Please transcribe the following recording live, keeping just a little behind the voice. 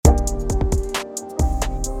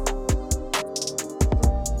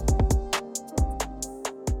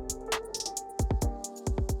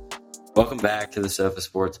Welcome back to the Sofa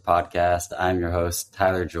Sports Podcast. I'm your host,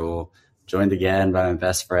 Tyler Jewell, joined again by my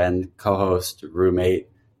best friend, co-host, roommate,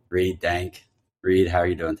 Reed Dank. Reed, how are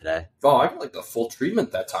you doing today? Oh, I got like the full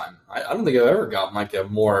treatment that time. I don't think I've ever got like a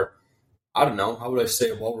more, I don't know, how would I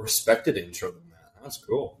say, well-respected intro than that. That's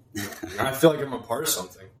cool. I feel like I'm a part of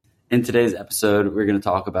something. In today's episode, we're going to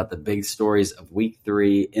talk about the big stories of Week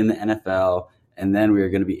 3 in the NFL, and then we are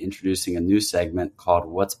going to be introducing a new segment called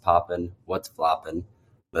What's Poppin', What's Floppin'.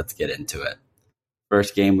 Let's get into it.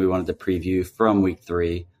 First game we wanted to preview from Week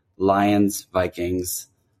 3, Lions-Vikings.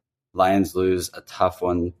 Lions lose a tough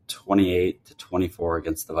one, 28-24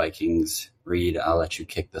 against the Vikings. Reed, I'll let you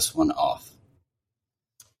kick this one off.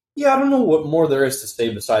 Yeah, I don't know what more there is to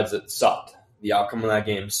say besides it sucked. The outcome of that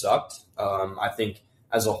game sucked. I think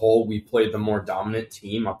as a whole, we played the more dominant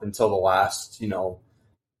team up until the last,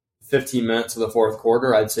 15 minutes of the fourth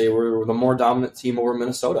quarter. I'd say we were the more dominant team over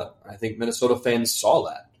Minnesota. I think Minnesota fans saw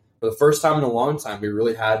that. For the first time in a long time, we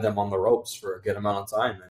really had them on the ropes for a good amount of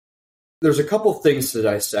time. There's a couple things to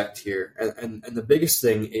dissect here, and the biggest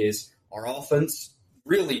thing is our offense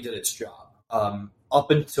really did its job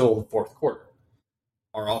up until the fourth quarter.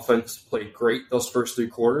 Our offense played great those first three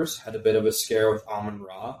quarters, had a bit of a scare with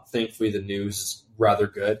Amon-Ra. Thankfully, the news is rather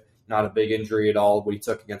good. Not a big injury at all, what he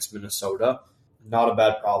took against Minnesota. Not a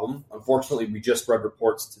bad problem. Unfortunately, we just read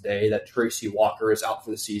reports today that Tracy Walker is out for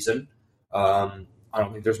the season. I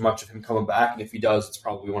don't think there's much of him coming back, and if he does, it's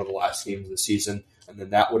probably one of the last games of the season, and then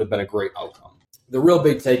that would have been a great outcome. The real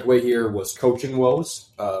big takeaway here was coaching woes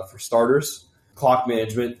for starters. Clock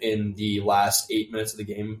management in the last 8 minutes of the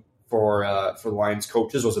game for the Lions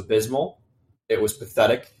coaches was abysmal. It was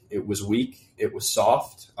pathetic. It was weak. It was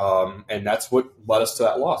soft, and that's what led us to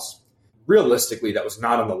that loss. Realistically, that was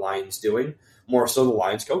not on the Lions doing, more so the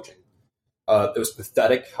Lions coaching. It was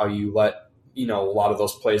pathetic how you let a lot of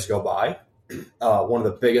those plays go by. One of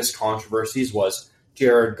the biggest controversies was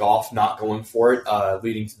Jared Goff not going for it,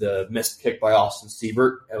 leading to the missed kick by Austin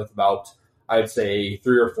Seibert with about, I'd say,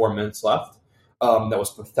 3 or 4 minutes left. That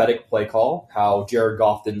was a pathetic play call, how Jared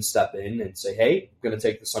Goff didn't step in and say, hey, I'm going to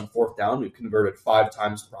take this on fourth down. We converted 5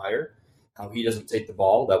 times prior. How he doesn't take the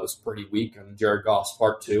ball, that was pretty weak on Jared Goff's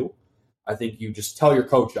part too. I think you just tell your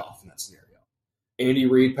coach off in that scenario. Andy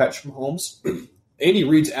Reid, Patrick Mahomes. Andy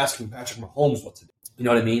Reid's asking Patrick Mahomes what to do. You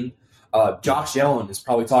know what I mean? Josh Allen is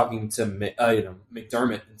probably talking to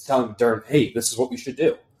McDermott and telling McDermott, hey, this is what we should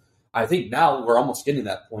do. I think now we're almost getting to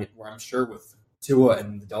that point where I'm sure with Tua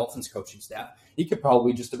and the Dolphins coaching staff, he could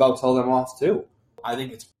probably just about tell them off too. I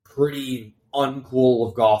think it's pretty uncool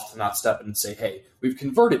of Goff to not step in and say, hey, we've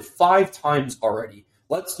converted 5 times already.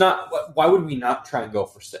 Why would we not try and go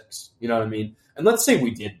for 6? You know what I mean? And let's say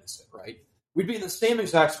we did miss it, right? We'd be in the same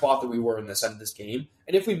exact spot that we were in this end of this game.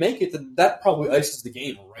 And if we make it, then that probably ices the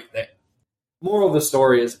game right there. Moral of the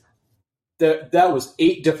story is that was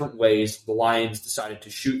 8 different ways the Lions decided to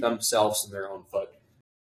shoot themselves in their own foot.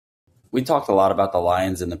 We talked a lot about the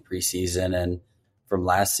Lions in the preseason, and from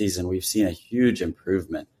last season, we've seen a huge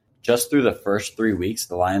improvement. Just through the first 3 weeks,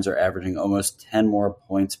 the Lions are averaging almost 10 more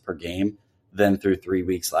points per game than through 3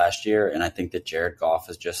 weeks last year, and I think that Jared Goff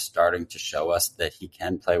is just starting to show us that he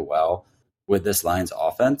can play well with this Lions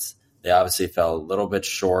offense. They obviously fell a little bit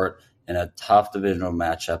short in a tough divisional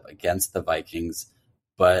matchup against the Vikings,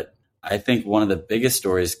 but I think one of the biggest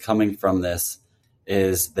stories coming from this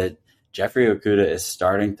is that Jeffrey Okudah is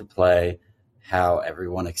starting to play how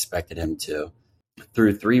everyone expected him to.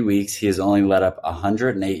 Through 3 weeks, he has only let up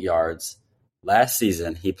 108 yards. Last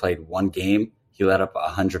season, he played 1 game. He let up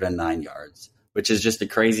 109 yards, which is just a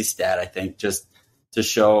crazy stat, I think, just to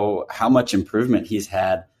show how much improvement he's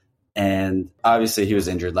had. And obviously, he was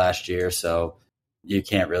injured last year, so you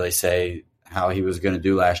can't really say how he was going to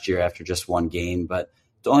do last year after just 1 game. But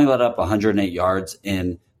to only let up 108 yards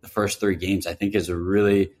in the first 3 games, I think is a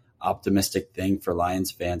really optimistic thing for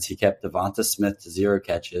Lions fans. He kept Devonta Smith to 0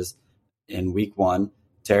 catches in week 1,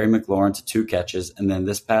 Terry McLaurin to 2 catches, and then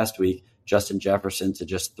this past week, Justin Jefferson to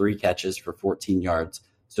just 3 catches for 14 yards.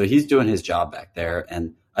 So he's doing his job back there,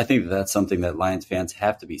 and I think that's something that Lions fans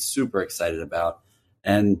have to be super excited about.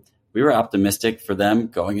 And we were optimistic for them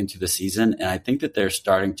going into the season, and I think that they're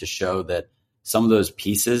starting to show that some of those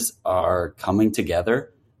pieces are coming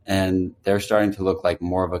together, and they're starting to look like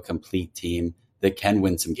more of a complete team that can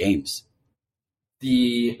win some games.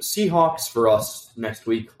 The Seahawks for us next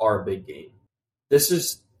week are a big game. This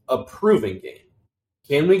is a proving game.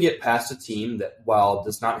 Can we get past a team that, while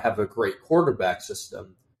does not have a great quarterback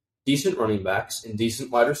system, decent running backs, and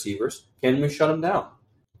decent wide receivers, can we shut them down?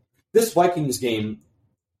 This Vikings game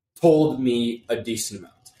told me a decent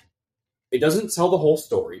amount. It doesn't tell the whole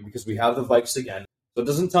story because we have the Vikes again, so it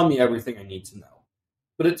doesn't tell me everything I need to know.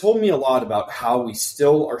 but it told me a lot about how we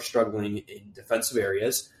still are struggling in defensive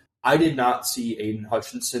areas. I did not see Aiden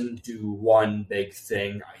Hutchinson do one big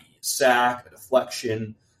thing, i.e. a sack, a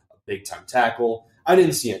deflection, a big-time tackle. I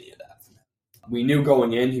didn't see any of that from him. We knew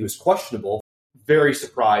going in he was questionable. Very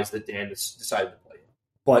surprised that Dan decided to play him.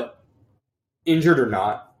 But injured or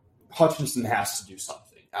not, Hutchinson has to do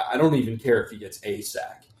something. I don't even care if he gets a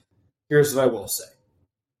sack. Here's what I will say.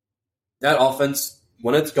 That offense,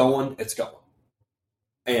 when it's going, it's going.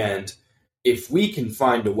 And if we can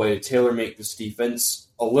find a way to tailor-make this defense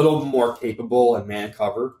a little more capable in man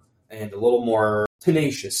cover and a little more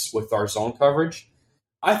tenacious with our zone coverage,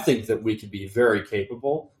 I think that we could be very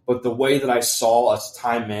capable. But the way that I saw us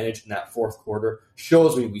time manage in that fourth quarter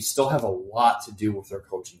shows me we still have a lot to do with our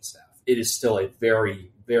coaching staff. It is still a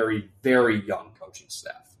very, very, very young coaching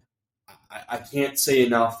staff. I can't say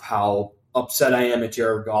enough how upset I am at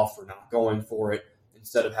Jared Goff for not going for it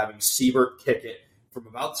instead of having Siebert kick it from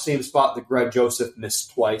about the same spot that Greg Joseph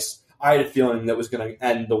missed twice. I had a feeling that was going to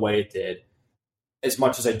end the way it did. As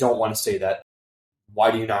much as I don't want to say that, why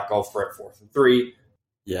do you not go for it 4th and 3?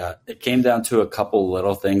 Yeah, it came down to a couple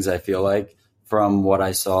little things, I feel like. From what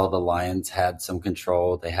I saw, the Lions had some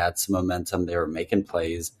control. They had some momentum. They were making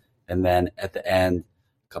plays. And then at the end,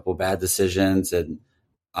 a couple bad decisions, and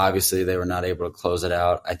obviously they were not able to close it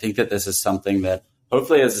out. I think that this is something that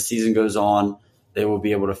hopefully as the season goes on, they will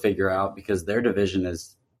be able to figure out because their division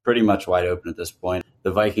is pretty much wide open at this point.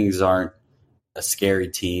 The Vikings aren't a scary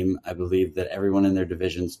team. I believe that everyone in their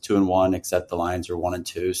division's 2-1 except the Lions are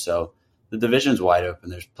 1-2. So the division's wide open.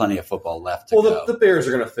 There's plenty of football left to go. The Bears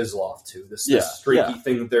are going to fizzle off too. This streaky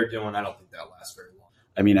thing that they're doing, I don't think that'll last very long.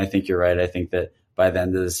 I mean, I think you're right. I think that by the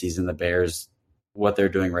end of the season, the Bears, what they're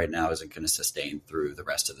doing right now isn't going to sustain through the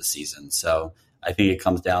rest of the season. So I think it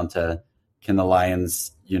comes down to, can the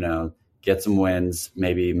Lions, get some wins,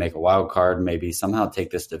 maybe make a wild card, maybe somehow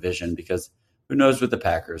take this division, because who knows with the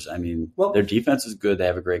Packers? I mean, their defense is good. They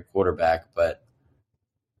have a great quarterback, but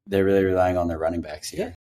they're really relying on their running backs here.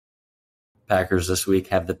 Yeah. Packers this week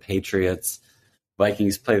have the Patriots.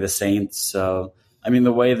 Vikings play the Saints. So, I mean,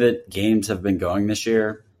 the way that games have been going this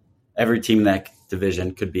year, every team in that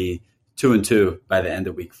division could be 2-2 by the end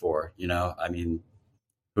of week 4. I mean,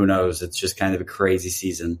 who knows? It's just kind of a crazy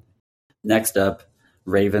season. Next up,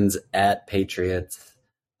 Ravens at Patriots.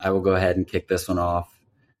 I will go ahead and kick this one off.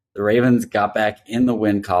 The Ravens got back in the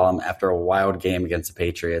win column after a wild game against the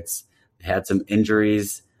Patriots. They had some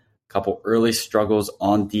injuries, a couple early struggles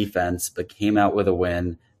on defense, but came out with a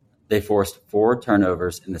win. They forced 4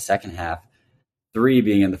 turnovers in the second half, 3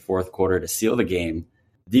 being in the fourth quarter to seal the game.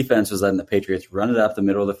 Defense was letting the Patriots run it up the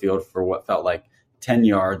middle of the field for what felt like 10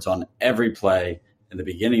 yards on every play in the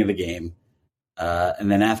beginning of the game. And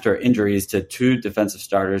then after injuries to 2 defensive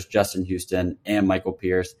starters, Justin Houston and Michael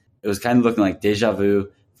Pierce, it was kind of looking like deja vu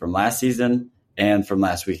from last season and from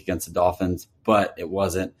last week against the Dolphins, but it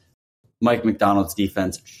wasn't. Mike McDonald's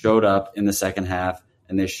defense showed up in the second half,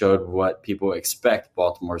 and they showed what people expect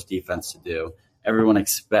Baltimore's defense to do. Everyone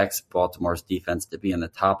expects Baltimore's defense to be in the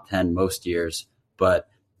top 10 most years, but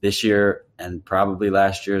this year and probably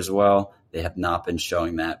last year as well, they have not been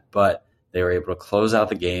showing that, but they were able to close out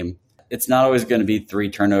the game. It's not always going to be 3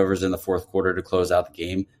 turnovers in the fourth quarter to close out the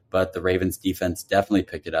game, but the Ravens defense definitely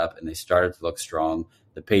picked it up and they started to look strong.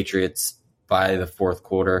 The Patriots, by the fourth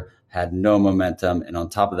quarter, had no momentum. And on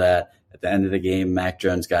top of that, at the end of the game, Mac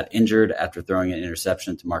Jones got injured after throwing an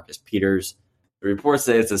interception to Marcus Peters. The reports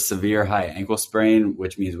say it's a severe high ankle sprain,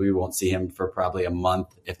 which means we won't see him for probably a month,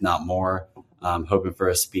 if not more. Hoping for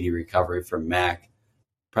a speedy recovery from Mac.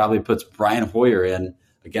 Probably puts Brian Hoyer in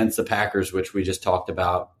against the Packers, which we just talked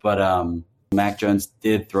about. But Mac Jones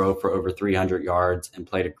did throw for over 300 yards and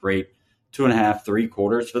played a great 2.5, 3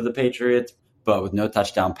 quarters for the Patriots. But with no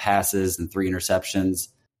touchdown passes and 3 interceptions,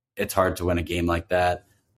 it's hard to win a game like that.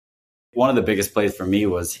 One of the biggest plays for me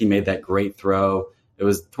was he made that great throw. It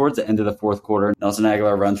was towards the end of the fourth quarter. Nelson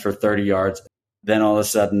Aguilar runs for 30 yards. Then all of a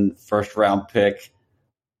sudden, first-round pick,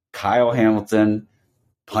 Kyle Hamilton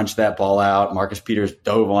punched that ball out. Marcus Peters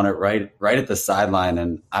dove on it right at the sideline,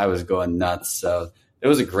 and I was going nuts. So it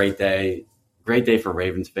was a great day for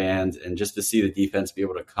Ravens fans, and just to see the defense be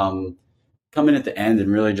able to come in at the end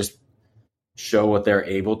and really just show what they're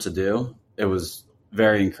able to do. It was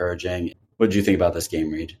very encouraging. What did you think about this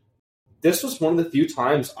game, Reed? This was one of the few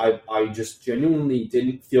times I just genuinely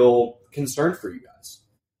didn't feel concerned for you guys.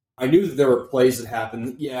 I knew that there were plays that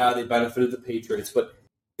happened. Yeah, they benefited the Patriots, but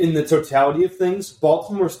in the totality of things,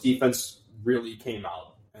 Baltimore's defense really came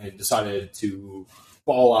out and decided to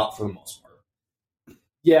ball out for the most part.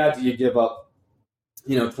 Yeah, do you give up,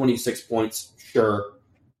 26 points? Sure.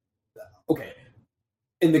 Okay.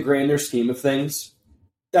 In the grander scheme of things,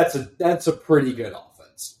 that's a pretty good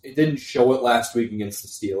offense. It didn't show it last week against the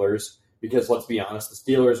Steelers because, let's be honest,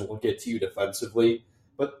 the Steelers will get to you defensively.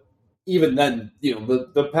 But even then,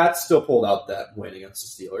 the Pats still pulled out that win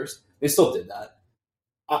against the Steelers. They still did that.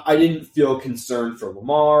 I didn't feel concerned for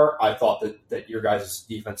Lamar. I thought that your guys'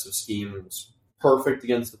 defensive scheme was perfect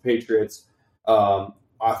against the Patriots. I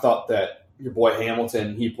thought that your boy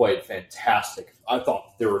Hamilton, he played fantastic. I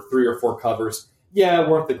thought there were 3 or 4 covers. Yeah,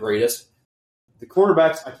 weren't the greatest. The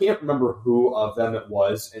cornerbacks, I can't remember who of them it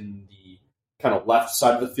was in the kind of left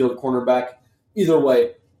side of the field cornerback. Either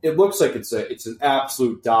way, it looks like it's an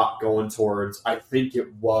absolute dot going towards, I think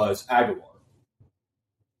it was Aguilar.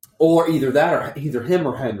 Or either that or either him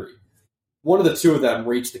or Henry. One of the two of them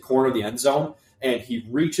reached the corner of the end zone, and he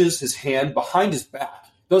reaches his hand behind his back.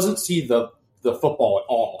 Doesn't see the football at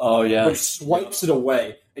all. Oh, yeah. But swipes it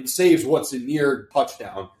away and saves what's a near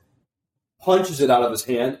touchdown. Punches it out of his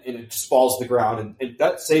hand, and it just falls to the ground. And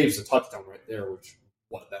that saves a touchdown right there,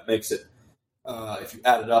 that makes it. If you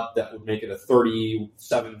add it up, that would make it a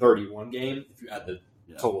 37-31 game if you add the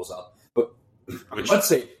totals up. But I mean, let's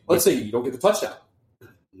say you don't get the touchdown.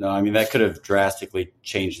 No, I mean, that could have drastically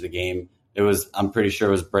changed the game. I'm pretty sure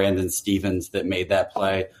it was Brandon Stevens that made that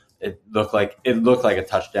play. It looked like a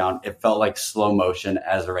touchdown. It felt like slow motion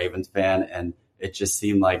as a Ravens fan, and it just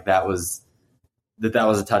seemed like that was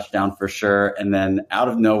a touchdown for sure. And then out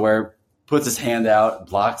of nowhere, puts his hand out,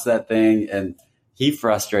 blocks that thing, and he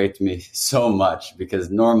frustrates me so much because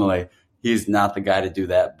normally he's not the guy to do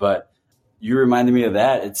that. But you reminded me of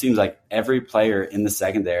that. It seems like every player in the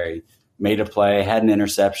secondary made a play, had an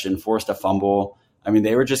interception, forced a fumble. I mean,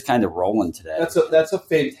 they were just kind of rolling today. That's a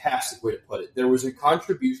fantastic way to put it. There was a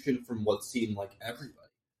contribution from what seemed like everybody.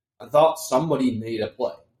 I thought somebody made a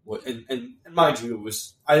play. And mind you,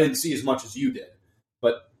 I didn't see as much as you did.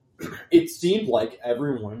 But it seemed like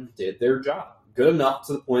everyone did their job. Good enough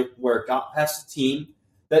to the point where it got past a team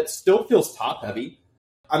that still feels top-heavy.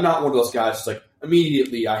 I'm not one of those guys who's like,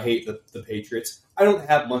 immediately I hate the Patriots. I don't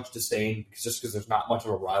have much to say just because there's not much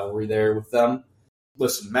of a rivalry there with them.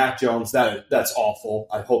 Listen, Mac Jones, that's awful.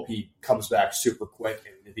 I hope he comes back super quick,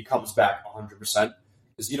 and if he comes back 100%,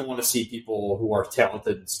 because you don't want to see people who are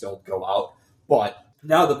talented and skilled go out. But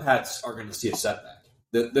now the Pats are going to see a setback.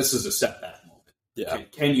 This is a setback moment. Yeah.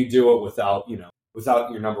 Can you do it without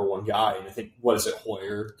your number one guy? And I think,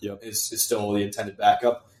 Hoyer is still the intended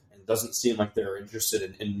backup, and it doesn't seem like they're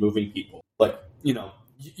interested in moving people.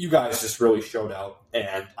 You guys just really showed out,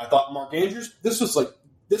 and I thought Mark Andrews, this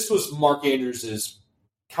was Mark Andrews'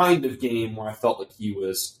 kind of game where I felt like he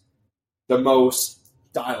was the most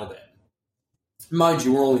dialed in. Mind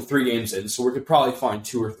you, we're only 3 games in, so we could probably find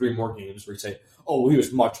 2 or 3 more games where you say, oh, he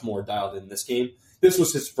was much more dialed in this game. This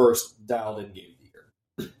was his first dialed-in game of the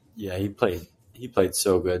year. Yeah, he played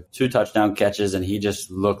so good. 2 touchdown catches, and he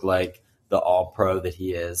just looked like the all-pro that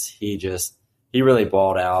he is. He really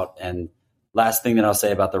balled out. And last thing that I'll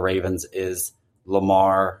say about the Ravens is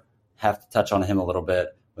Lamar, have to touch on him a little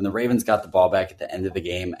bit. When the Ravens got the ball back at the end of the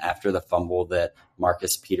game after the fumble that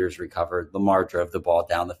Marcus Peters recovered, Lamar drove the ball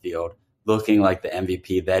down the field, looking like the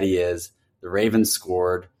MVP that he is. The Ravens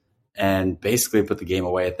scored and basically put the game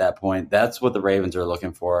away at that point. That's what the Ravens are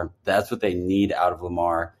looking for. That's what they need out of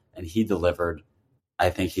Lamar, and he delivered. I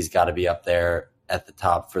think he's got to be up there at the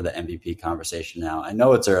top for the MVP conversation now. I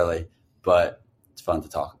know it's early, but it's fun to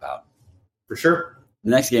talk about. For sure.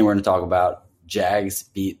 The next game we're going to talk about, Jags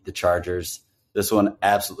beat the Chargers. This one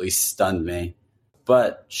absolutely stunned me.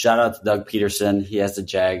 But shout out to Doug Peterson. He has the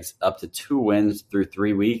Jags up to 2 wins through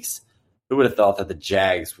 3 weeks. Who would have thought that the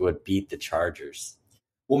Jags would beat the Chargers?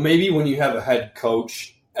 Well, maybe when you have a head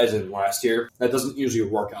coach, as in last year, that doesn't usually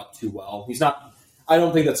work out too well. I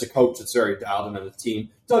don't think that's a coach that's very dialed in on the team.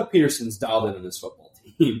 Doug Peterson's dialed in on his football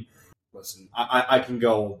team. Listen, I can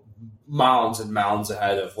go mounds and mounds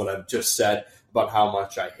ahead of what I've just said about how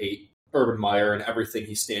much I hate Urban Meyer and everything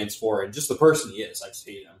he stands for and just the person he is. I just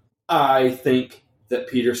hate him. I think that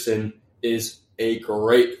Peterson is a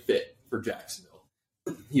great fit for Jacksonville.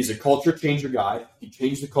 He's a culture changer guy. He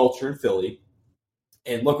changed the culture in Philly.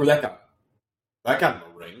 And look where that got him. That got him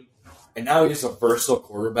a ring. And now he's a versatile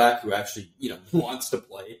quarterback who actually, wants to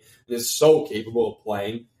play and is so capable of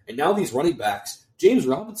playing. And now these running backs, James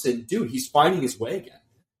Robinson, dude, he's finding his way again.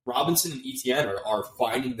 Robinson and Etienne are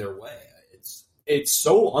finding their way. It's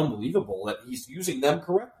so unbelievable that he's using them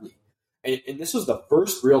correctly. And this was the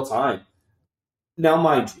first real time. Now,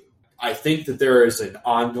 mind you, I think that there is an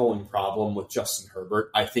ongoing problem with Justin Herbert.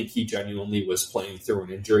 I think he genuinely was playing through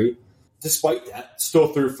an injury. Despite that, still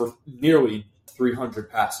threw for nearly 300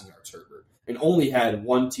 passing yards, Herbert, and only had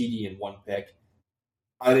 1 TD and 1 pick.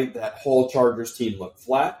 I think that whole Chargers team looked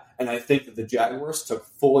flat, and I think that the Jaguars took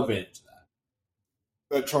full advantage of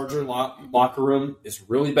that. The Charger locker room is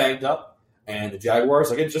really banged up, and the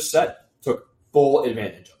Jaguars, like I just said, took full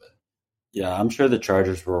advantage of it. Yeah, I'm sure the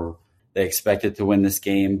Chargers they expected to win this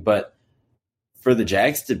game, but for the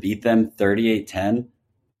Jags to beat them 38-10,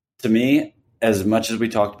 to me, as much as we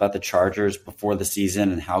talked about the Chargers before the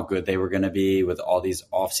season and how good they were going to be with all these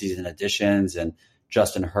offseason additions and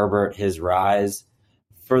Justin Herbert, his rise,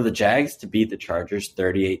 for the Jags to beat the Chargers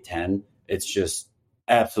 38-10, it's just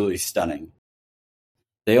absolutely stunning.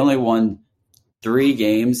 They only won 3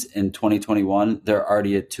 games in 2021. They're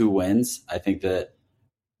already at 2 wins. I think that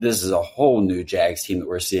this is a whole new Jags team that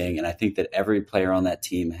we're seeing, and I think that every player on that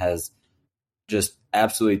team has just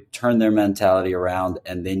absolutely turned their mentality around,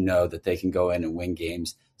 and they know that they can go in and win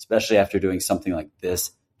games, especially after doing something like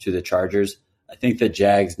this to the Chargers. I think the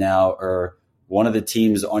Jags now are one of the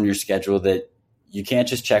teams on your schedule that you can't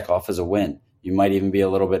just check off as a win. You might even be a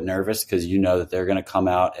little bit nervous because you know that they're going to come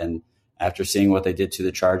out, and after seeing what they did to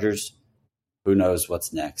the Chargers, who knows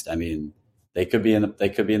what's next? I mean, they could be in the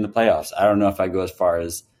playoffs. I don't know if I go as far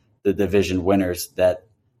as the division winners. That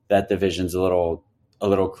division's a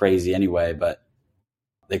little crazy anyway, but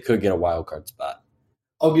they could get a wild card spot.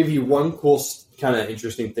 I'll give you one cool kind of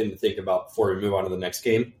interesting thing to think about before we move on to the next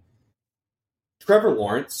game. Trevor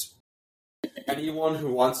Lawrence, anyone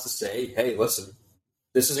who wants to say, hey, listen,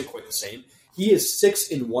 this isn't quite the same. He is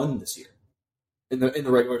 6-1 this year in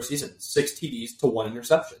the regular season. 6 TDs to 1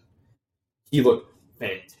 interception. He looked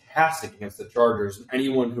fantastic against the Chargers, and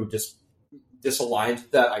anyone who just disaligns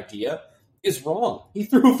with that idea is wrong. He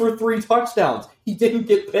threw for 3 touchdowns. He didn't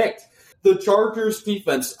get picked. The Chargers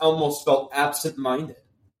defense almost felt absent-minded.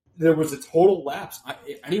 There was a total lapse.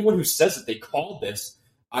 Anyone who says that they called this,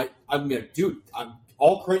 I'm like, dude, I'm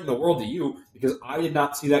all credit in the world to you because I did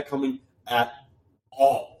not see that coming at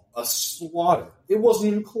all. A slaughter. It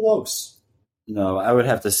wasn't even close. No, I would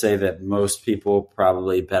have to say that most people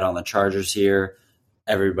probably bet on the Chargers here.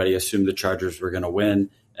 Everybody assumed the Chargers were going to win.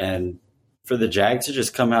 And for the Jags to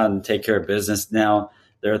just come out and take care of business now,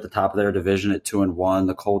 they're at the top of their division at 2-1.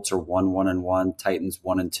 The Colts are 1-1-1, Titans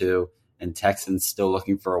 1-2, and Texans still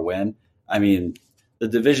looking for a win. I mean, the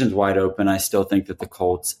division's wide open. I still think that the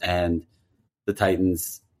Colts and the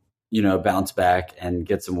Titans, bounce back and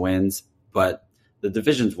get some wins. But the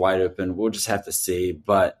division's wide open. We'll just have to see.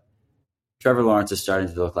 But Trevor Lawrence is starting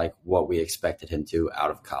to look like what we expected him to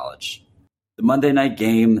out of college. The Monday night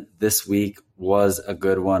game this week was a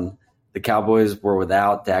good one. The Cowboys were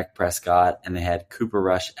without Dak Prescott, and they had Cooper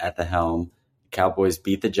Rush at the helm. The Cowboys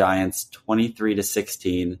beat the Giants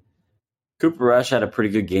 23-16. Cooper Rush had a pretty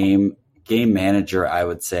good game. Game manager, I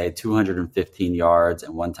would say, 215 yards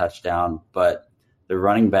and 1 touchdown, but the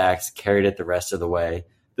running backs carried it the rest of the way.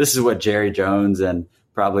 This is what Jerry Jones and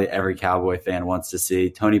probably every Cowboy fan wants to see.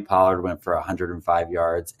 Tony Pollard went for 105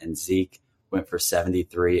 yards, and Zeke went for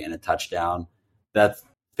 73 and a touchdown. That's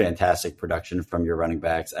fantastic production from your running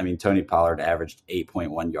backs. I mean, Tony Pollard averaged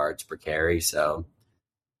 8.1 yards per carry. So,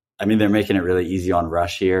 I mean, they're making it really easy on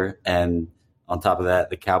Rush here. And on top of that,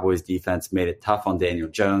 the Cowboys defense made it tough on Daniel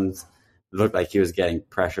Jones. It looked like he was getting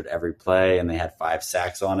pressured every play, and they had 5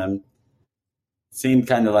 sacks on him. Seemed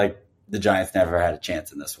kind of like the Giants never had a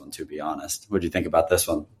chance in this one, to be honest. What do you think about this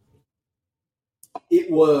one? It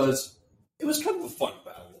was kind of a fun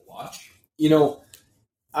battle to watch.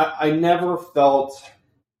 I never felt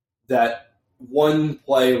that one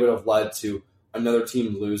play would have led to another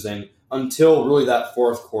team losing until really that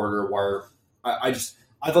fourth quarter where I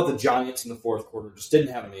thought the Giants in the fourth quarter just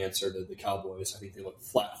didn't have an answer to the Cowboys. I think they looked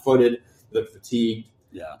flat-footed, they looked fatigued.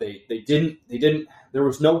 Yeah. They didn't there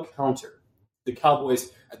was no counter. The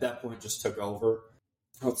Cowboys at that point just took over.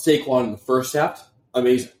 Saquon in the first half,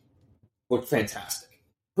 amazing. Looked fantastic.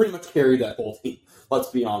 Pretty much carried that whole team. Let's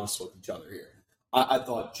be honest with each other here. I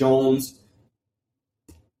thought Jones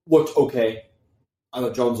looked okay.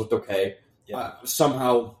 Yeah.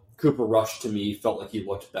 Somehow Cooper Rush to me felt like he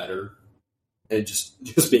looked better. And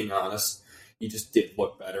just being honest, he just did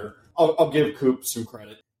look better. I'll give Coop some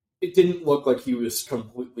credit. It didn't look like he was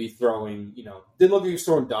completely throwing, didn't look like he was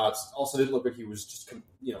throwing dots. Also didn't look like he was just,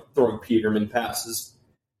 throwing Peterman passes.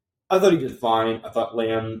 I thought he did fine. I thought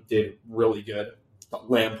Lamb did really good. I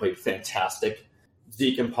thought Lamb played fantastic.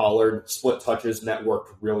 Zeke and Pollard split touches, and that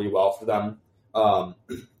worked really well for them. I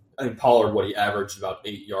think Pollard, he averaged about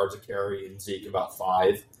 8 yards a carry, and Zeke about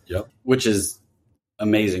 5. Yep. Which is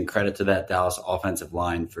amazing. Credit to that Dallas offensive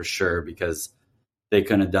line for sure, because they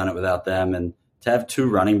couldn't have done it without them. And to have 2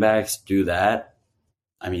 running backs do that,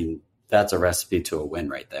 I mean, that's a recipe to a win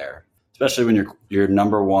right there. Especially when your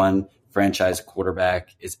number one franchise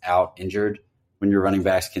quarterback is out injured. when your running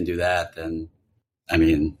backs can do that, then, I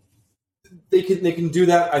mean, they can do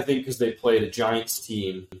that, I think, because they played a Giants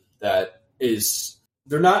team that is,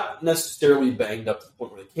 they're not necessarily banged up to the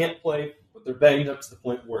point where they can't play, but they're banged up to the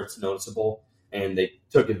point where it's noticeable, and they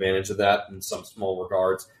took advantage of that in some small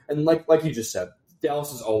regards. And like you just said,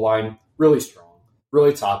 Dallas's O-line, really strong,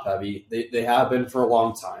 really top-heavy. They have been for a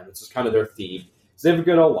long time. It's just kind of their theme. So they have a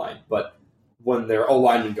good O-line, but when their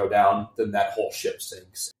O-linemen go down, then that whole ship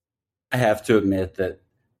sinks. I have to admit that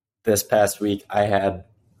this past week I had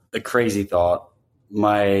a crazy thought.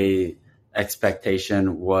 My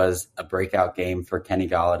expectation was a breakout game for Kenny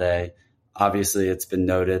Golladay. Obviously, it's been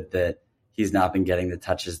noted that he's not been getting the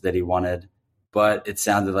touches that he wanted, but it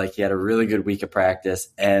sounded like he had a really good week of practice,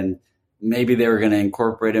 and maybe they were going to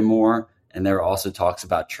incorporate him more. And there were also talks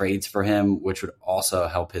about trades for him, which would also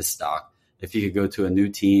help his stock. If he could go to a new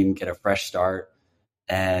team, get a fresh start,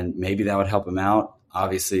 and maybe that would help him out.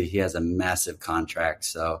 Obviously, he has a massive contract,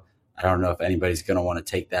 so I don't know if anybody's going to want to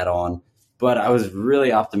take that on. But I was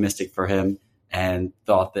really optimistic for him and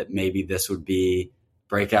thought that maybe this would be a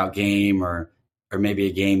breakout game or maybe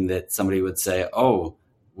a game that somebody would say, oh,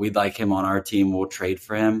 we'd like him on our team, we'll trade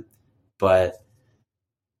for him. But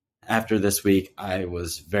after this week, I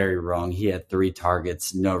was very wrong. He had 3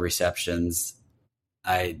 targets, no receptions.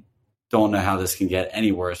 I don't know how this can get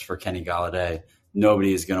any worse for Kenny Golladay.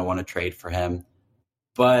 Nobody is going to want to trade for him.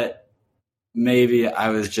 But maybe I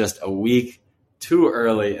was just a week too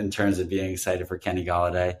early in terms of being excited for Kenny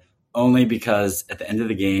Golladay, only because at the end of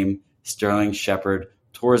the game, Sterling Shepard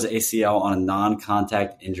tore his ACL on a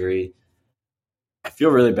non-contact injury. I feel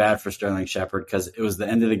really bad for Sterling Shepard because it was the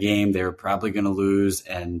end of the game. They were probably going to lose,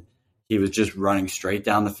 and he was just running straight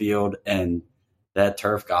down the field, and that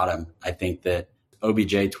turf got him. I think that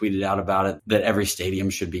OBJ tweeted out about it, that every stadium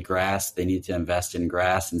should be grass. They need to invest in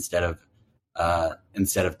grass instead of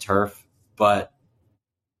turf. But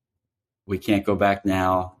we can't go back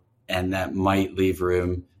now, and that might leave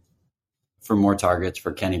room for more targets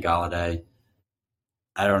for Kenny Golladay.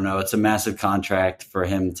 I don't know. It's a massive contract for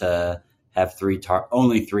him to have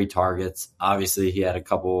only 3 targets. Obviously, he had a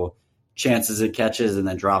couple chances at catches and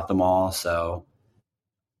then dropped them all. So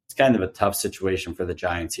it's kind of a tough situation for the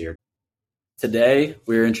Giants here. Today,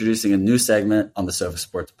 we're introducing a new segment on the Sofa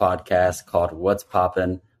Sports podcast called What's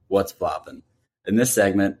Poppin', What's Floppin'. In this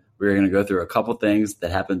segment, we're going to go through a couple things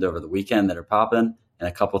that happened over the weekend that are poppin' and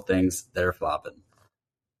a couple things that are floppin'.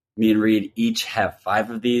 Me and Reed each have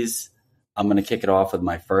 5 of these. I'm going to kick it off with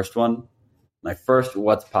my first one. My first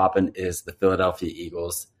What's Poppin' is the Philadelphia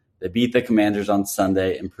Eagles. They beat the Commanders on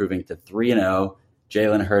Sunday, improving to 3-0.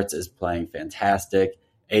 Jalen Hurts is playing fantastic.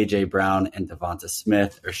 A.J. Brown and Devonta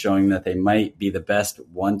Smith are showing that they might be the best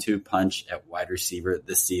 1-2 punch at wide receiver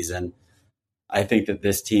this season. I think that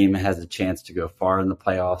this team has a chance to go far in the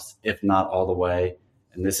playoffs, if not all the way.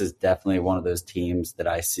 And this is definitely one of those teams that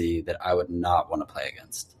I see that I would not want to play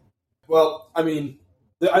against. Well, I mean,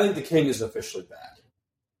 I think the king is officially back.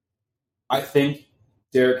 I think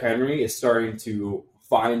Derrick Henry is starting to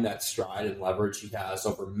find that stride and leverage he has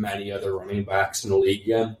over many other running backs in the league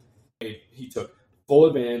again. He took full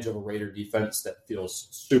advantage of a Raider defense that feels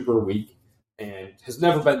super weak and has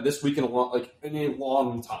never been this weak in a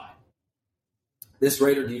long time. This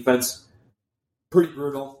Raider defense, pretty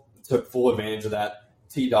brutal, took full advantage of that,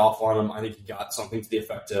 teed off on him. I think he got something to the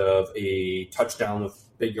effect of a touchdown with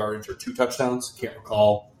big yardage or 2 touchdowns. Can't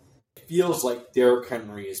recall. It feels like Derrick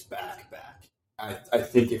Henry is back. I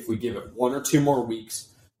think if we give it 1 or 2 more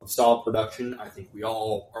weeks of solid production, I think we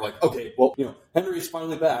all are like, okay, well, Henry's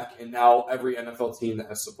finally back, and now every NFL team that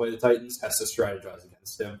has to play the Titans has to strategize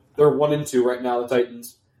against him. They're 1-2 right now, the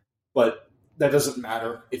Titans, but that doesn't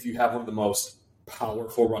matter if you have one of the most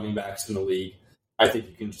powerful running backs in the league. I think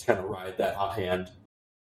you can just kind of ride that hot hand.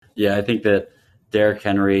 Yeah, I think that Derrick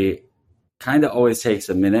Henry kind of always takes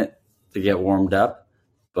a minute to get warmed up,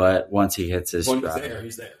 but once he hits his stride,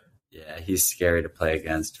 he's there. Yeah, he's scary to play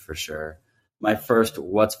against for sure. My first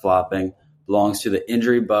What's Flopping belongs to the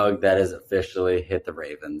injury bug that has officially hit the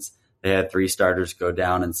Ravens. They had 3 starters go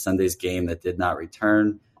down in Sunday's game that did not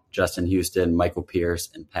return: Justin Houston, Michael Pierce,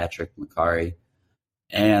 and Patrick McCarry,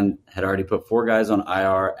 and had already put 4 guys on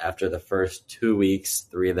IR after the first 2 weeks,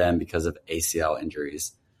 3 of them because of ACL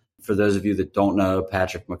injuries. For those of you that don't know,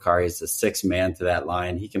 Patrick McCarry is the 6th man to that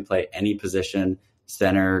line. He can play any position,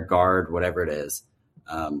 center, guard, whatever it is.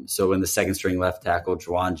 So when the second-string left tackle,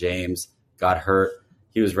 Juwan James, got hurt,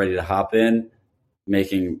 he was ready to hop in,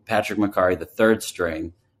 making Patrick McCarry the 3rd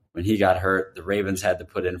string. When he got hurt, the Ravens had to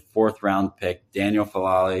put in 4th-round pick Daniel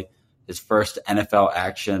Falali, his first NFL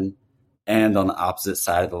action, and on the opposite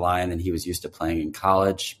side of the line than he was used to playing in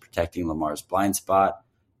college, protecting Lamar's blind spot.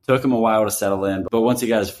 Took him a while to settle in, but once he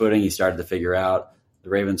got his footing, he started to figure out. The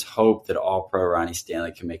Ravens hope that All-Pro Ronnie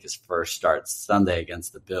Stanley can make his first start Sunday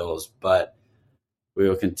against the Bills, but we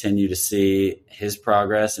will continue to see his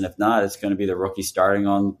progress, and if not, it's going to be the rookie starting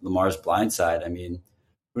on Lamar's blind side. I mean,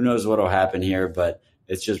 who knows what will happen here, but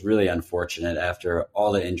it's just really unfortunate after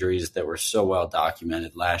all the injuries that were so well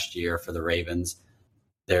documented last year for the Ravens.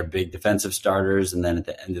 Their big defensive starters, and then at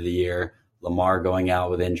the end of the year, Lamar going out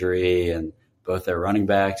with injury and both their running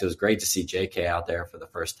backs. It was great to see JK out there for the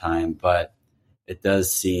first time, but it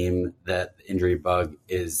does seem that the injury bug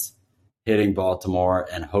is hitting Baltimore,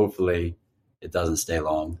 and hopefully it doesn't stay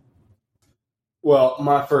long. Well,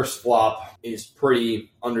 my first flop is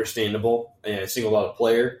pretty understandable, and I singled out a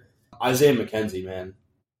player. Isaiah McKenzie, man.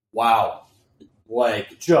 Wow.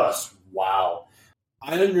 Just wow.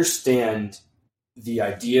 I understand the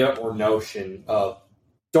idea or notion of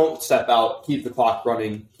don't step out, keep the clock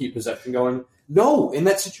running, keep possession going. No, in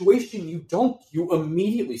that situation, you don't. You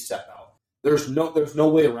immediately step out. There's no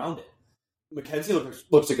way around it. McKenzie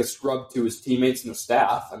looks like a scrub to his teammates and the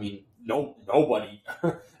staff. I mean, nobody.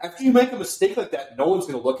 After you make a mistake like that, no one's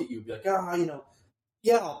going to look at you and be like,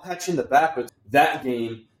 yeah, I'll pat you in the back. But that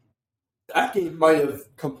game might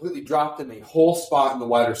have completely dropped him a whole spot in the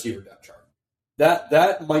wide receiver depth chart.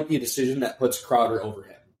 That might be a decision that puts Crowder over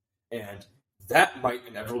him. And that might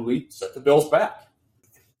inevitably set the Bills back.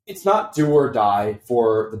 It's not do or die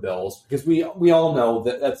for the Bills because we all know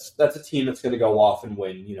that that's a team that's going to go off and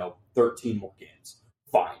win, 13 more games.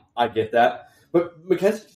 Fine, I get that. But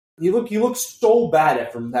McKenzie, you look so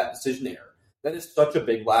bad from that decision error. That is such a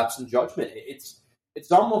big lapse in judgment.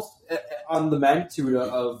 It's almost on the magnitude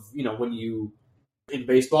of when you in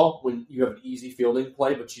baseball when you have an easy fielding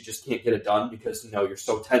play but you just can't get it done because you're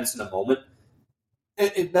so tense in a moment.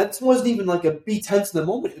 And that wasn't even like a be tense in the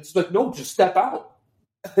moment. It's like no, just step out.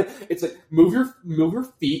 It's like move your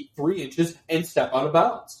feet 3 inches and step out of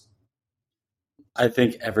bounds. I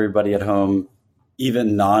think everybody at home,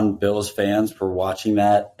 even non-Bills fans, were watching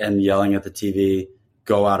that and yelling at the TV,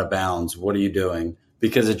 "Go out of bounds! What are you doing?"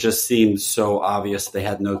 Because it just seemed so obvious they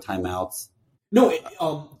had no timeouts. No,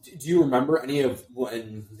 do you remember any of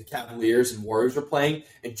when the Cavaliers and Warriors were playing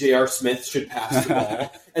and J.R. Smith should pass the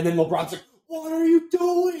ball and then LeBron's like, "What are you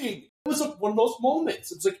doing?" It was one of those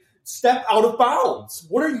moments. It was like, step out of bounds.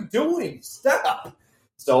 What are you doing? Step.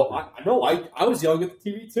 So I know I was yelling at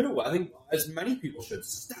the TV too. I think as many people should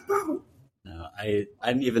step out. No, I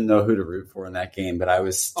didn't even know who to root for in that game, but I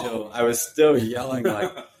was still yelling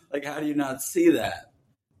like how do you not see that?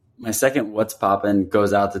 My second what's poppin'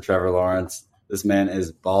 goes out to Trevor Lawrence. This man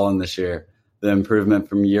is balling this year. The improvement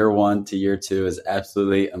from year 1 to year 2 is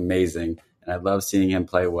absolutely amazing, and I love seeing him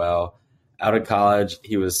play well. Out of college,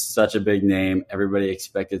 he was such a big name. Everybody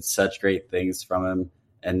expected such great things from him.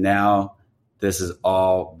 And now this is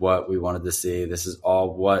all what we wanted to see. This is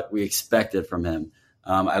all what we expected from him.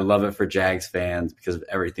 I love it for Jags fans because of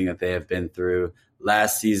everything that they have been through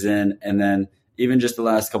last season and then even just the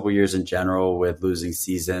last couple of years in general with losing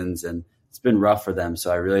seasons. And it's been rough for them. So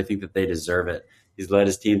I really think that they deserve it. He's led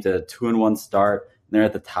his team to a 2-1 start. And they're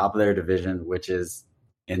at the top of their division, which is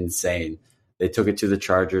insane. They took it to the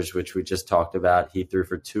Chargers, which we just talked about. He threw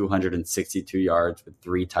for 262 yards with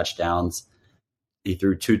 3 touchdowns. He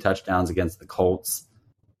threw 2 touchdowns against the Colts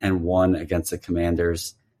and 1 against the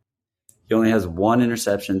Commanders. He only has 1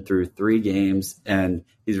 interception through 3 games, and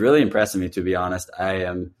he's really impressing me, to be honest. I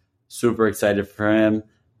am super excited for him.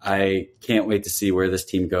 I can't wait to see where this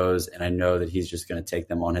team goes, and I know that he's just going to take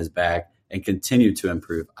them on his back and continue to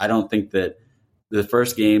improve. I don't think that the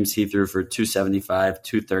first games he threw for 275,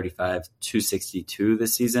 235, 262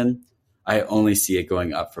 this season. I only see it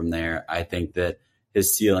going up from there. I think that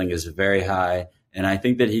his ceiling is very high, and I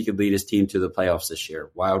think that he could lead his team to the playoffs this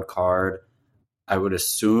year. Wild card, I would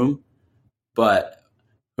assume, but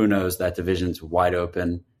who knows? That division's wide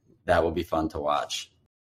open. That will be fun to watch.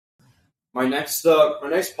 My next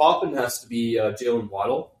Poppin has to be Jalen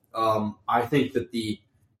Waddle. I think that the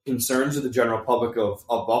concerns of the general public of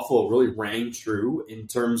Buffalo really rang true in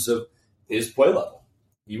terms of his play level.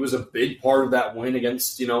 He was a big part of that win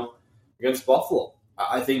against Buffalo.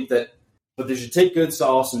 I think that, but they should take good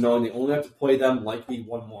solace in knowing they only have to play them likely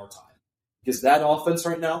one more time because that offense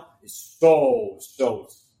right now is so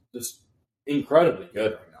just incredibly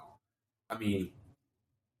good right now. I mean,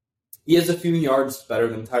 he has a few yards better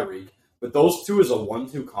than Tyreek, but those two as a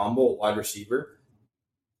 1-2 combo wide receiver.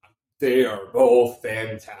 They are both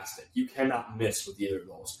fantastic. You cannot miss with either of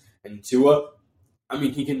those. And Tua, I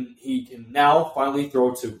mean, he can now finally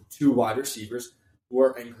throw to 2 wide receivers who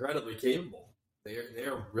are incredibly capable. They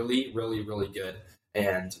are really, really, really good.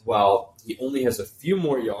 And while he only has a few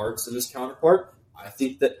more yards than his counterpart, I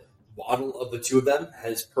think that Waddle of the two of them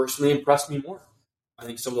has personally impressed me more. I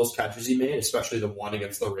think some of those catches he made, especially the one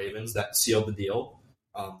against the Ravens that sealed the deal,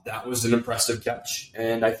 that was an impressive catch.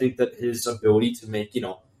 And I think that his ability to make,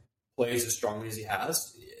 plays as strongly as he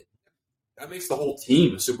has, that makes the whole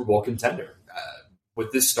team a Super Bowl contender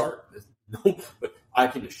with this start. No, but I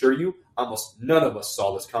can assure you, almost none of us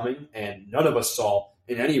saw this coming, and none of us saw,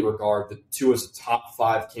 in any regard, that Tua is a top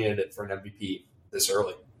 5 candidate for an MVP this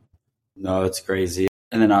early. No, it's crazy.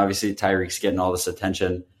 And then obviously Tyreek's getting all this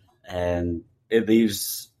attention, and it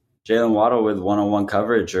leaves Jalen Waddle with one-on-one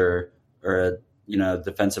coverage or a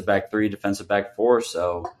defensive back 3, defensive back 4.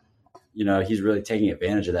 So, he's really taking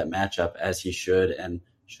advantage of that matchup as he should and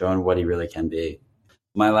showing what he really can be.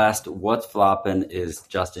 My last what's flopping is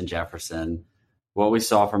Justin Jefferson. What we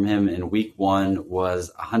saw from him in week 1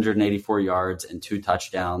 was 184 yards and 2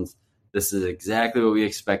 touchdowns. This is exactly what we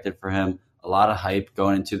expected for him. A lot of hype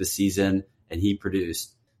going into the season, and he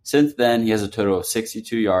produced. Since then, he has a total of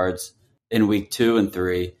 62 yards in week 2 and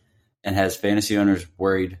 3 and has fantasy owners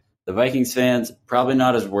worried. The Vikings fans, probably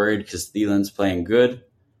not as worried because Thielen's playing good.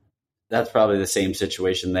 That's probably the same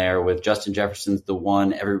situation there with Justin Jefferson's the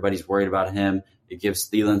one. Everybody's worried about him. It gives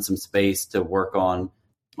Thielen some space to work on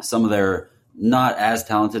some of their not as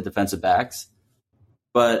talented defensive backs.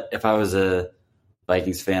 But if I was a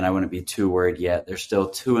Vikings fan, I wouldn't be too worried yet. They're still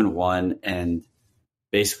 2-1, and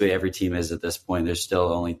basically every team is at this point. There's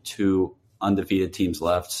still only 2 undefeated teams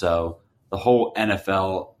left. So the whole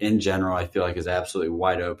NFL in general, I feel like, is absolutely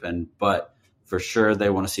wide open. But for sure, they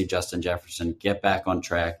want to see Justin Jefferson get back on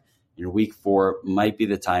track. In week 4 might be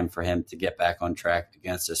the time for him to get back on track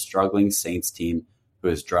against a struggling Saints team who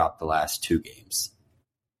has dropped the last 2 games.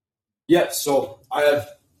 Yeah, so I have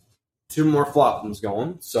 2 more floppings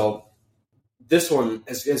going. So this one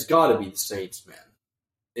has got to be the Saints,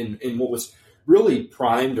 man. In what was really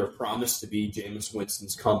primed or promised to be Jameis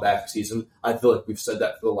Winston's comeback season. I feel like we've said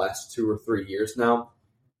that for the last 2 or 3 years now.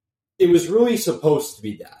 It was really supposed to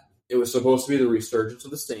be that. It was supposed to be the resurgence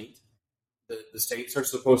of the Saints. The Saints are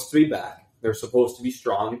supposed to be back. They're supposed to be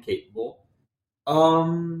strong and capable.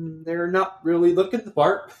 They're not really looking the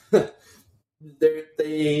part.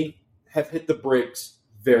 They have hit the brakes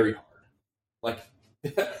very hard. Like,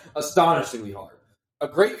 astonishingly hard. A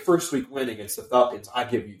great first week win against the Falcons, I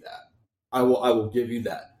give you that. I will give you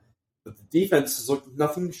that. But the defense has looked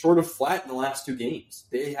nothing short of flat in the last 2 games.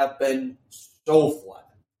 They have been so flat.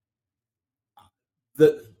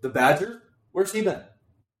 The Badger, where's he been?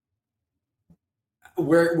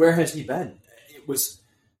 Where has he been? It was.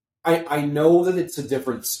 I know that it's a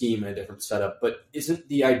different scheme and a different setup, but isn't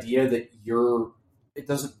the idea that it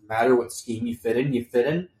doesn't matter what scheme you fit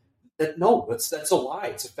in? That's a lie.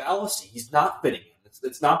 It's a fallacy. He's not fitting in.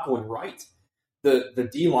 It's not going right. The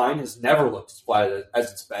D-line has never looked as flat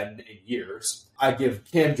as it's been in years. I give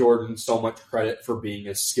Cam Jordan so much credit for being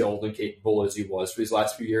as skilled and capable as he was for these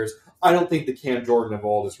last few years. I don't think the Cam Jordan of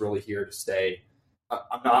old is really here to stay.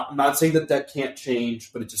 I'm not saying that can't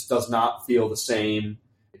change, but it just does not feel the same.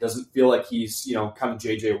 It doesn't feel like he's, kind of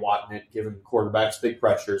J.J. Watt in it, giving quarterbacks big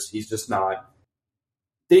pressures. He's just not.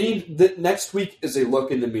 Next week is a look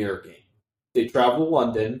in the mirror game. They travel to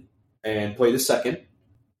London and play the second.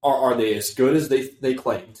 Are they as good as they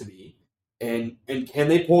claim to be? And can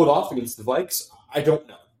they pull it off against the Vikes? I don't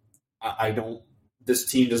know. I don't. This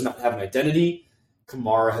team does not have an identity.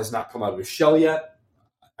 Kamara has not come out of his shell yet.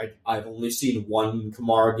 I've only seen one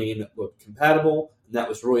Kamara game that looked compatible, and that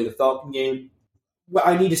was really the Falcon game. Well,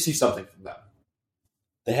 I need to see something from them.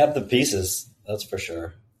 They have the pieces, that's for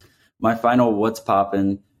sure. My final what's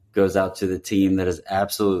poppin' goes out to the team that has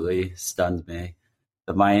absolutely stunned me.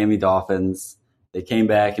 The Miami Dolphins. They came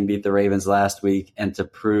back and beat the Ravens last week, and to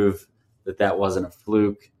prove that wasn't a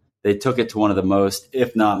fluke, they took it to one of the most,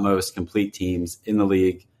 if not most, complete teams in the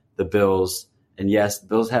league, the Bills. And yes, the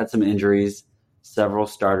Bills had some injuries, several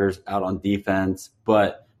starters out on defense,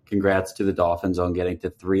 but congrats to the Dolphins on getting to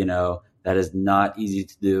 3-0. That is not easy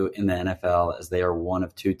to do in the NFL, as they are one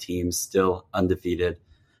of 2 teams still undefeated.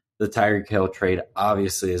 The Tyreek Hill trade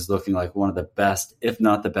obviously is looking like one of the best, if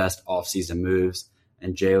not the best, offseason moves,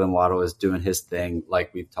 and Jalen Waddle is doing his thing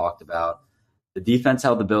like we've talked about. The defense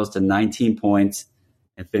held the Bills to 19 points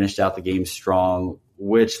and finished out the game strong,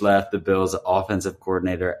 which left the Bills' offensive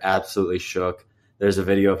coordinator absolutely shook. There's a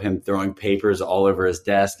video of him throwing papers all over his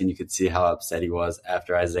desk, and you could see how upset he was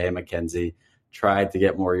after Isaiah McKenzie tried to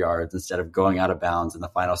get more yards instead of going out of bounds in the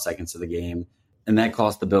final seconds of the game. And that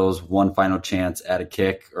cost the Bills one final chance at a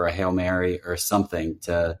kick or a Hail Mary or something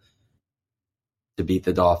to beat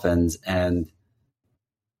the Dolphins. And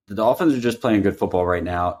the Dolphins are just playing good football right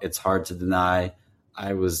now. It's hard to deny.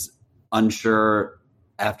 I was unsure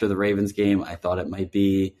after the Ravens game. I thought it might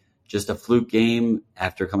be just a fluke game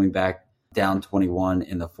after coming back down 21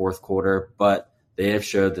 in the fourth quarter, but they have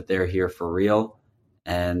showed that they're here for real.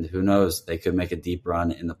 And who knows, they could make a deep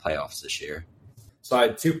run in the playoffs this year. So I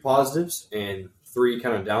had 2 positives and 3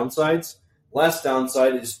 kind of downsides. Last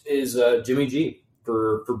downside is Jimmy G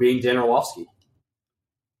for being Dan Orlovsky.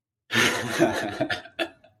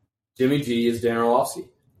 Jimmy G is Dan Orlovsky.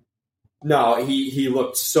 No, he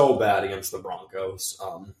looked so bad against the Broncos.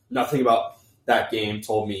 Nothing about that game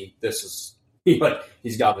told me this is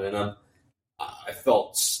he's got it in him.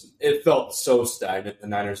 It felt so stagnant, the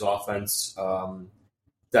Niners offense.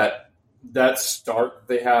 That start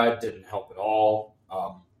they had didn't help at all.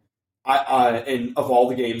 And of all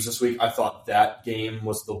the games this week, I thought that game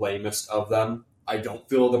was the lamest of them. I don't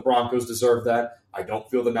feel the Broncos deserve that. I don't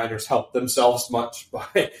feel the Niners helped themselves much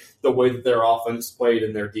by the way that their offense played,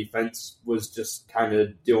 and their defense was just kind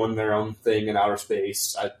of doing their own thing in outer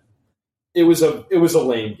space. It was a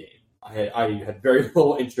lame game. I had very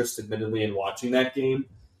little interest, admittedly, in watching that game.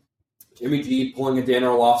 Jimmy G pulling a Dan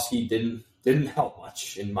Orlovsky didn't help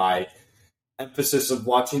much in my emphasis of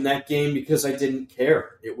watching that game because I didn't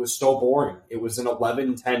care. It was so boring. It was an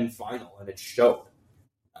 11-10 final, and it showed.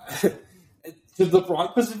 Should the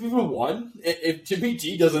Broncos have even won? If Jimmy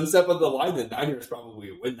G doesn't step on the line, the Niners probably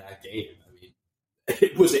win that game. I mean,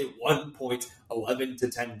 it was a 1-point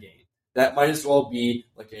 11-10 game. That might as well be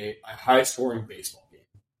like a high-scoring baseball game.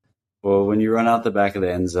 Well, when you run out the back of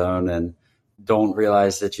the end zone and don't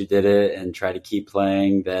realize that you did it and try to keep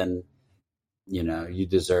playing, then, you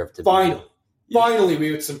deserve to Finally,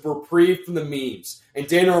 we had some reprieve from the memes, and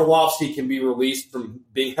Dan Orlovsky can be released from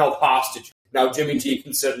being held hostage. Now Jimmy G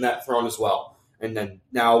can sit in that throne as well. And then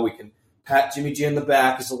now we can pat Jimmy G on the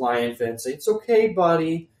back as a Lion fan and say, "It's okay,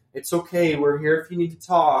 buddy. It's okay. We're here if you need to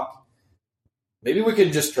talk." Maybe we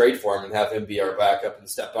can just trade for him and have him be our backup and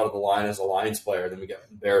step out of the line as a Lions player. Then we get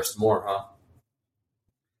embarrassed more, huh?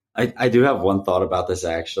 I do have one thought about this,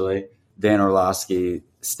 actually. Dan Orlovsky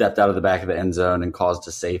stepped out of the back of the end zone and caused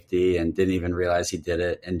a safety and didn't even realize he did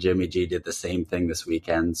it. And Jimmy G did the same thing this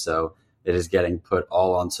weekend. So it is getting put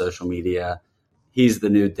all on social media. He's the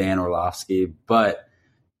new Dan Orlovsky, but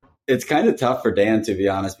it's kind of tough for Dan, to be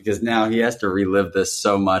honest, because now he has to relive this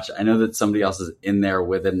so much. I know that somebody else is in there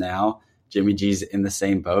with him now. Jimmy G's in the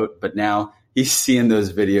same boat, but now he's seeing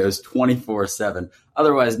those videos 24/7.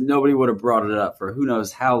 Otherwise, nobody would have brought it up for who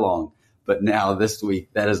knows how long. But now this week,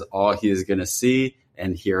 that is all he is going to see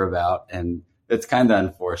and hear about, and it's kind of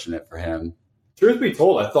unfortunate for him. Truth be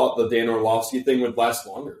told, I thought the Dan Orlovsky thing would last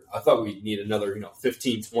longer. I thought we'd need another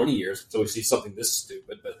 15, 20 years until we see something this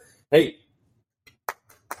stupid. But hey,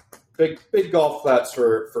 big golf claps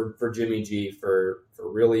for Jimmy G for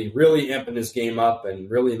really, really amping his game up and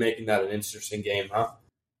really making that an interesting game, huh?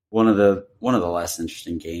 One of the less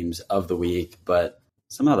interesting games of the week, but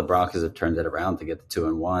somehow the Broncos have turned it around to get the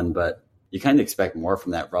 2-1. But you kind of expect more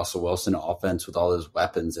from that Russell Wilson offense with all those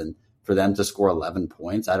weapons, and for them to score 11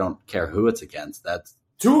 points, I don't care who it's against. That's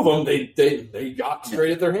 2 of them they got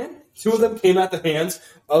straight at their hand. 2 of them came at the hands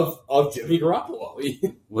of Jimmy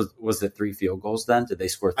Garoppolo. Was it 3 field goals then? Did they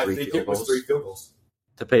score 3 field goals? I think it was 3 field goals.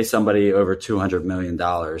 To pay somebody over $200 million,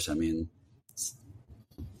 I mean, it's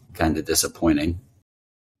kind of disappointing.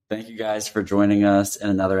 Thank you guys for joining us in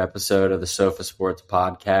another episode of the Sofa Sports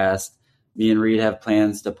Podcast. Me and Reed have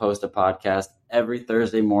plans to post a podcast every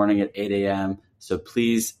Thursday morning at 8 a.m., so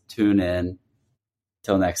please tune in.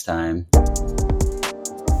 Till next time.